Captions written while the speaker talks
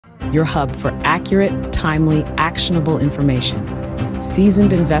your hub for accurate, timely, actionable information.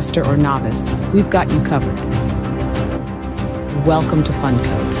 Seasoned investor or novice, we've got you covered. Welcome to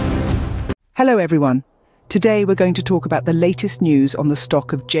fundcode. Hello everyone. Today we're going to talk about the latest news on the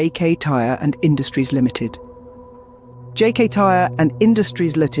stock of JK Tyre and Industries Limited. JK Tyre and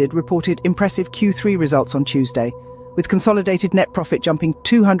Industries Limited reported impressive Q3 results on Tuesday, with consolidated net profit jumping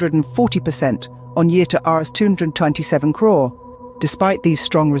 240% on year to Rs 227 crore. Despite these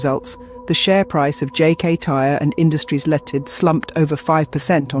strong results, the share price of JK Tyre and Industries Limited slumped over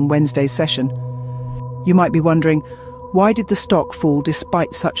 5% on Wednesday's session. You might be wondering, why did the stock fall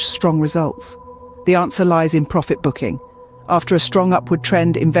despite such strong results? The answer lies in profit booking. After a strong upward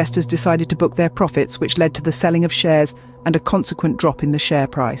trend, investors decided to book their profits, which led to the selling of shares and a consequent drop in the share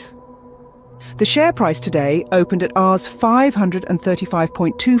price. The share price today opened at Rs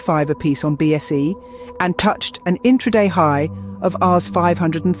 535.25 apiece on BSE and touched an intraday high of Rs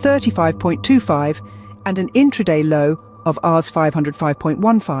 535.25 and an intraday low of Rs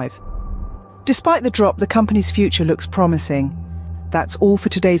 505.15. Despite the drop, the company's future looks promising. That's all for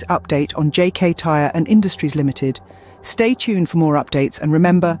today's update on JK Tyre and Industries Limited. Stay tuned for more updates, and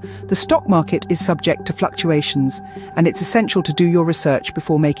remember, the stock market is subject to fluctuations, and it's essential to do your research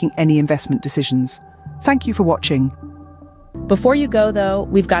before making any investment decisions. Thank you for watching. Before you go, though,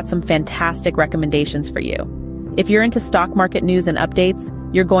 we've got some fantastic recommendations for you. If you're into stock market news and updates,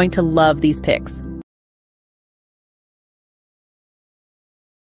 you're going to love these picks.